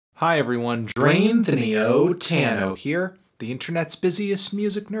Hi everyone, Drainthanio Tano here, the internet's busiest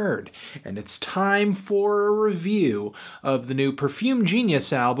music nerd, and it's time for a review of the new Perfume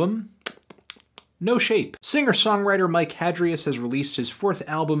Genius album, No Shape. Singer-songwriter Mike Hadrius has released his fourth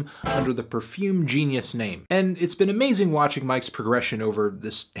album under the Perfume Genius name, and it's been amazing watching Mike's progression over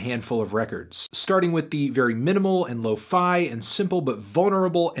this handful of records. Starting with the very minimal and lo-fi and simple but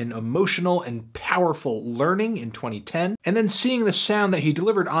vulnerable and emotional and powerful Learning in 2010, and then seeing the sound that he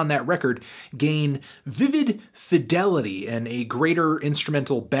delivered on that record gain vivid fidelity and a greater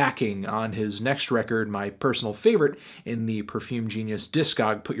instrumental backing on his next record, my personal favorite in the Perfume Genius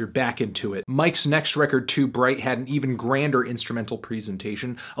discog, Put Your Back Into It. Mike's next record, Too Bright, had an even grander instrumental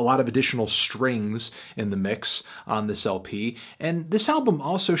presentation, a lot of additional strings in the mix on this LP, and this album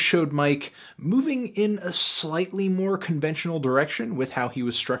also showed Mike moving in a slightly more conventional direction with how he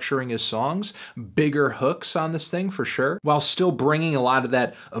was structuring his songs, bigger hooks on this thing for sure, while still bringing a lot of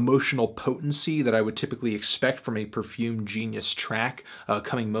that emotional potency that I would typically expect from a Perfume Genius track,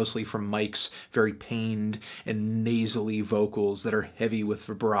 coming mostly from Mike's very pained and nasally vocals that are heavy with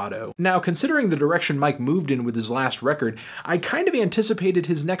vibrato. Now, considering the direction Mike moved in with his last record, I kind of anticipated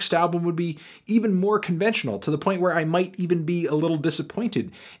his next album would be even more conventional, to the point where I might even be a little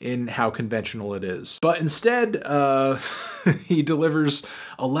disappointed in how conventional it is. But instead, he delivers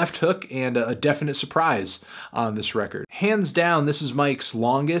a left hook and a definite surprise on this record. Hands down, this is Mike's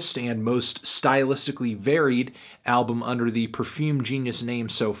longest and most stylistically varied album under the Perfume Genius name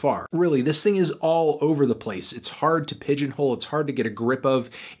so far. Really, this thing is all over the place. It's hard to pigeonhole, it's hard to get a grip of,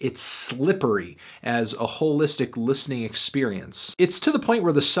 it's slippery as a holistic listening experience. It's to the point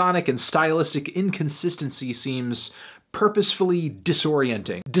where the sonic and stylistic inconsistency seems purposefully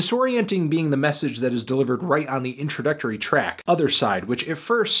disorienting. Disorienting being the message that is delivered right on the introductory track, Otherside, which at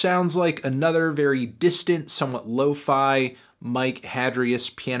first sounds like another very distant, somewhat lo-fi Mike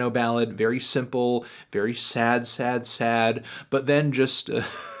Hadrius piano ballad, very simple, very sad, sad, sad, but then just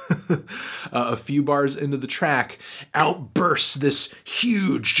a few bars into the track, outbursts this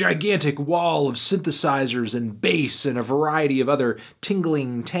huge, gigantic wall of synthesizers and bass and a variety of other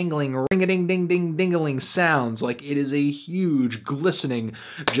tingling, tangling, ring-a-ding-ding-ding-dingling sounds, like it is a huge, glistening,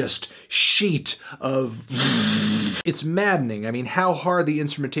 just sheet of... It's maddening. I mean, how hard the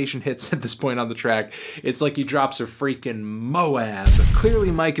instrumentation hits at this point on the track. It's like he drops a freaking Moab.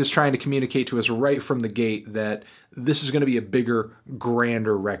 Clearly, Mike is trying to communicate to us right from the gate that this is going to be a bigger,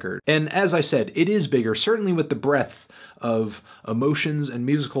 grander record. And as I said, it is bigger, certainly with the breadth of emotions and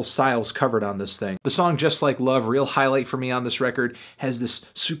musical styles covered on this thing. The song Just Like Love, real highlight for me on this record, has this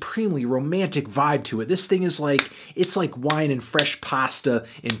supremely romantic vibe to it. This thing is like, it's like wine and fresh pasta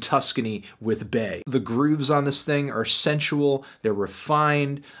in Tuscany with Bay. The grooves on this thing are sensual, they're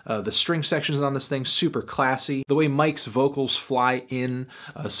refined, the string sections on this thing super classy. The way Mike's vocals fly in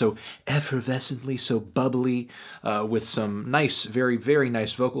so effervescently, so bubbly, with some nice, very, very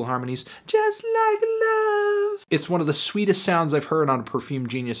nice vocal harmonies. Just like love. It's one of the sweetest sounds I've heard on a Perfume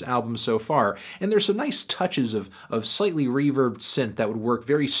Genius album so far, and there's some nice touches of slightly reverbed synth that would work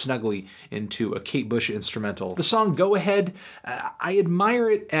very snugly into a Kate Bush instrumental. The song Go Ahead, I admire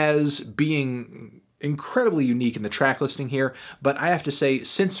it as being incredibly unique in the track listing here, but I have to say,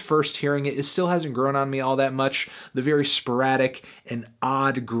 since first hearing it, it still hasn't grown on me all that much. The very sporadic and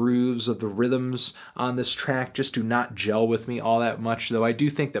odd grooves of the rhythms on this track just do not gel with me all that much, though I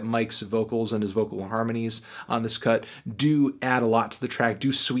do think that Mike's vocals and his vocal harmonies on this cut do add a lot to the track,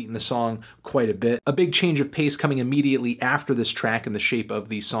 do sweeten the song quite a bit. A big change of pace coming immediately after this track in the shape of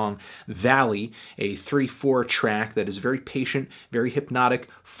the song Valley, a 3/4 track that is very patient, very hypnotic,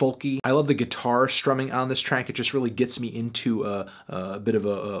 folky. I love the guitar strumming on this track. It just really gets me into a bit of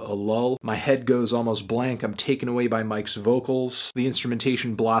a lull. My head goes almost blank. I'm taken away by Mike's vocals. The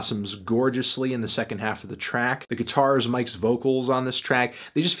instrumentation blossoms gorgeously in the second half of the track. The guitars, Mike's vocals on this track,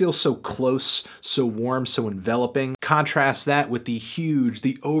 they just feel so close, so warm, so enveloping. Contrast that with the huge,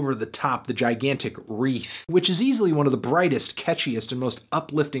 the over-the-top, the gigantic Wreath, which is easily one of the brightest, catchiest, and most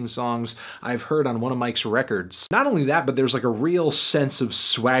uplifting songs I've heard on one of Mike's records. Not only that, but there's like a real sense of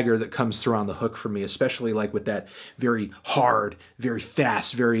swagger that comes through on the hook for me, especially like with that very hard, very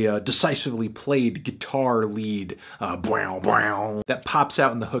fast, very decisively played guitar lead, brow, brow, that pops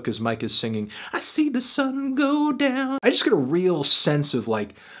out in the hook as Mike is singing, I see the sun go down. I just get a real sense of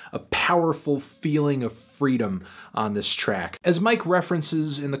like a powerful feeling of freedom on this track. As Mike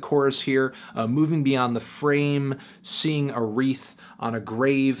references in the chorus here, moving beyond the frame, seeing a wreath on a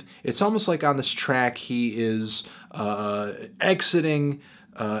grave, it's almost like on this track he is exiting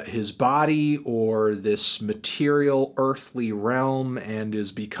his body or this material earthly realm and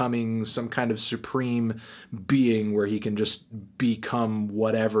is becoming some kind of supreme being where he can just become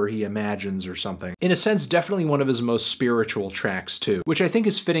whatever he imagines or something. In a sense, definitely one of his most spiritual tracks too, which I think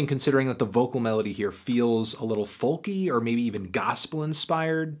is fitting considering that the vocal melody here feels a little folky or maybe even gospel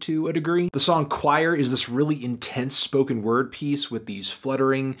inspired to a degree. The song Choir is this really intense spoken word piece with these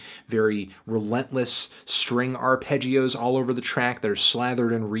fluttering, very relentless string arpeggios all over the track that are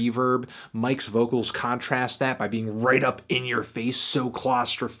slathered in reverb. Mike's vocals contrast that by being right up in your face, so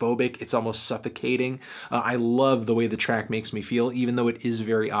claustrophobic, it's almost suffocating. I love the way the track makes me feel, even though it is a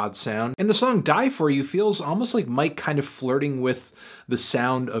very odd sound. And the song Die For You feels almost like Mike kind of flirting with the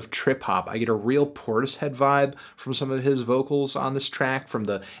sound of trip hop. I get a real Portishead vibe from some of his vocals on this track, from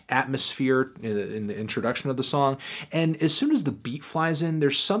the atmosphere in the introduction of the song. And as soon as the beat flies in,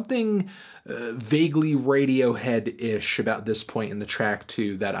 there's something vaguely Radiohead-ish about this point in the track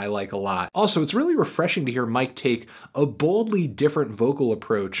too that I like a lot. Also, it's really refreshing to hear Mike take a boldly different vocal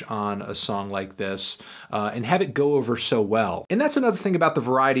approach on a song like this and have it go over so well. And that's another thing about the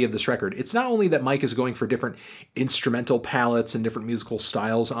variety of this record. It's not only that Mike is going for different instrumental palettes and different musical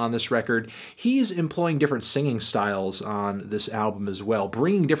styles on this record, he's employing different singing styles on this album as well,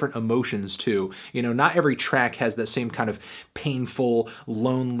 bringing different emotions too. You know, not every track has that same kind of painful,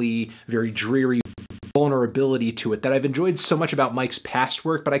 lonely, very dreary vulnerability to it that I've enjoyed so much about Mike's past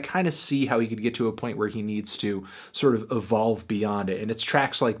work, but I kind of see how he could get to a point where he needs to sort of evolve beyond it. And it's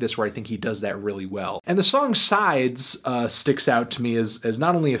tracks like this where I think he does that really well. And the song Sides sticks out to me as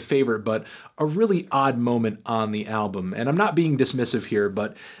not only a favorite, but a really odd moment on the album. And I'm not being dismissive here,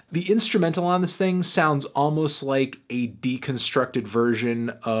 but the instrumental on this thing sounds almost like a deconstructed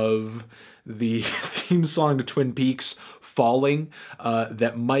version of the theme song to Twin Peaks, Falling,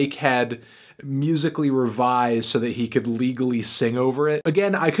 that Mike had musically revised so that he could legally sing over it.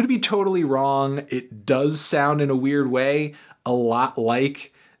 Again, I could be totally wrong. It does sound in a weird way a lot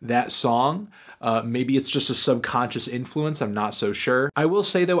like that song. Maybe it's just a subconscious influence, I'm not so sure. I will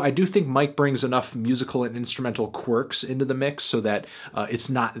say though, I do think Mike brings enough musical and instrumental quirks into the mix so that it's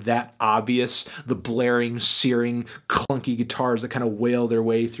not that obvious. The blaring, searing, clunky guitars that kind of wail their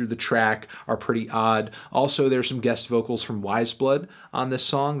way through the track are pretty odd. Also, there's some guest vocals from Wiseblood on this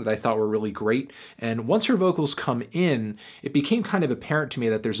song that I thought were really great. And once her vocals come in, it became kind of apparent to me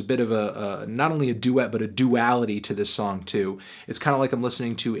that there's a bit of a not only a duet, but a duality to this song too. It's kind of like I'm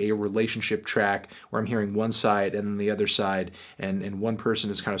listening to a relationship track where I'm hearing one side and then the other side, and one person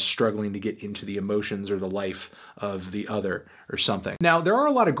is kind of struggling to get into the emotions or the life of the other or something. Now, there are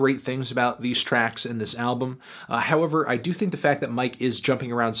a lot of great things about these tracks in this album. However, I do think the fact that Mike is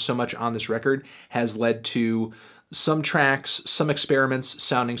jumping around so much on this record has led to some tracks, some experiments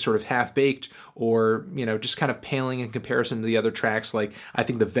sounding sort of half-baked or, you know, just kind of paling in comparison to the other tracks. Like, I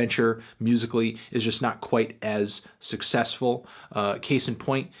think The Venture musically is just not quite as successful. Case in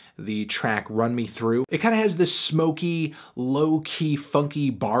point, the track Run Me Through. It kind of has this smoky, low-key, funky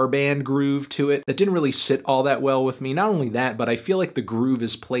bar band groove to it that didn't really sit all that well with me. Not only that, but I feel like the groove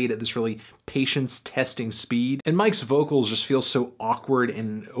is played at this really patience-testing speed. And Mike's vocals just feel so awkward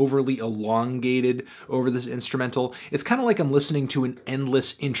and overly elongated over this instrumental. It's kind of like I'm listening to an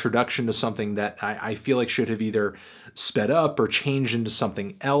endless introduction to something that I feel like should have either sped up or changed into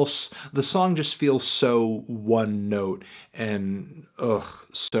something else. The song just feels so one note and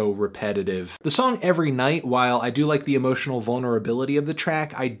so repetitive. The song Every Night, while I do like the emotional vulnerability of the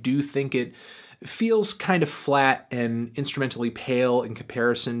track, I do think it feels kind of flat and instrumentally pale in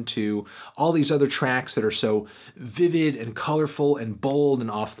comparison to all these other tracks that are so vivid and colorful and bold and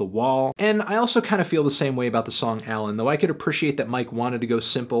off the wall. And I also kind of feel the same way about the song Alan, though I could appreciate that Mike wanted to go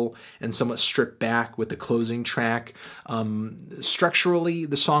simple and somewhat stripped back with the closing track. Structurally,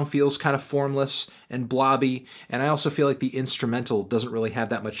 the song feels kind of formless and blobby, and I also feel like the instrumental doesn't really have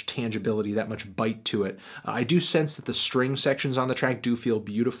that much tangibility, that much bite to it. I do sense that the string sections on the track do feel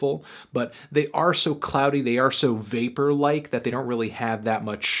beautiful, but they are so cloudy, they are so vapor-like that they don't really have that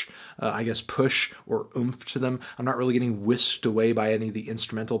much, I guess, push or oomph to them. I'm not really getting whisked away by any of the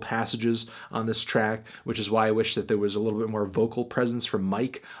instrumental passages on this track, which is why I wish that there was a little bit more vocal presence from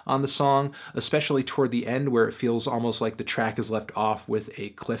Mike on the song, especially toward the end where it feels almost like the track is left off with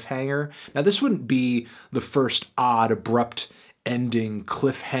a cliffhanger. Now, this wouldn't be the first odd, abrupt ending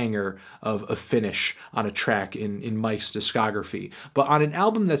cliffhanger of a finish on a track in Mike's discography. But on an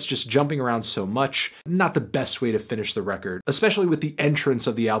album that's just jumping around so much, not the best way to finish the record, especially with the entrance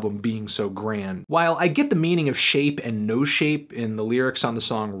of the album being so grand. While I get the meaning of shape and no shape in the lyrics on the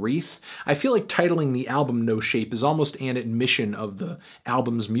song Wreath, I feel like titling the album No Shape is almost an admission of the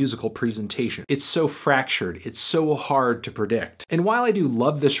album's musical presentation. It's so fractured, it's so hard to predict. And while I do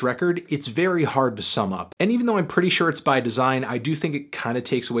love this record, it's very hard to sum up. And even though I'm pretty sure it's by design, I do think it kind of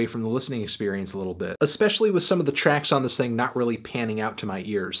takes away from the listening experience a little bit, especially with some of the tracks on this thing not really panning out to my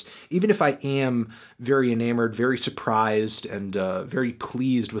ears. Even if I am very enamored, very surprised, and very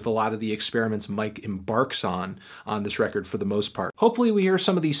pleased with a lot of the experiments Mike embarks on this record for the most part. Hopefully we hear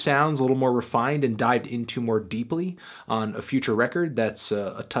some of these sounds a little more refined and dived into more deeply on a future record that's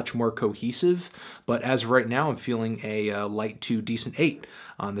a touch more cohesive, but as of right now I'm feeling a light to decent 8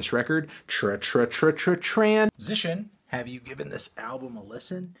 on this record. Transition. Have you given this album a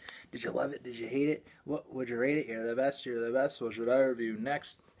listen? Did you love it? Did you hate it? What would you rate it? You're the best. You're the best. What should I review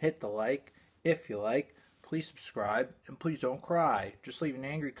next? Hit the like if you like. Please subscribe and please don't cry. Just leave an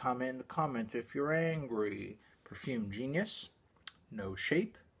angry comment in the comments if you're angry. Perfume Genius. No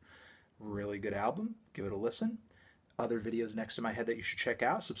Shape. Really good album. Give it a listen. Other videos next to my head that you should check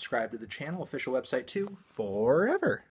out. Subscribe to the channel. Official website too. Forever.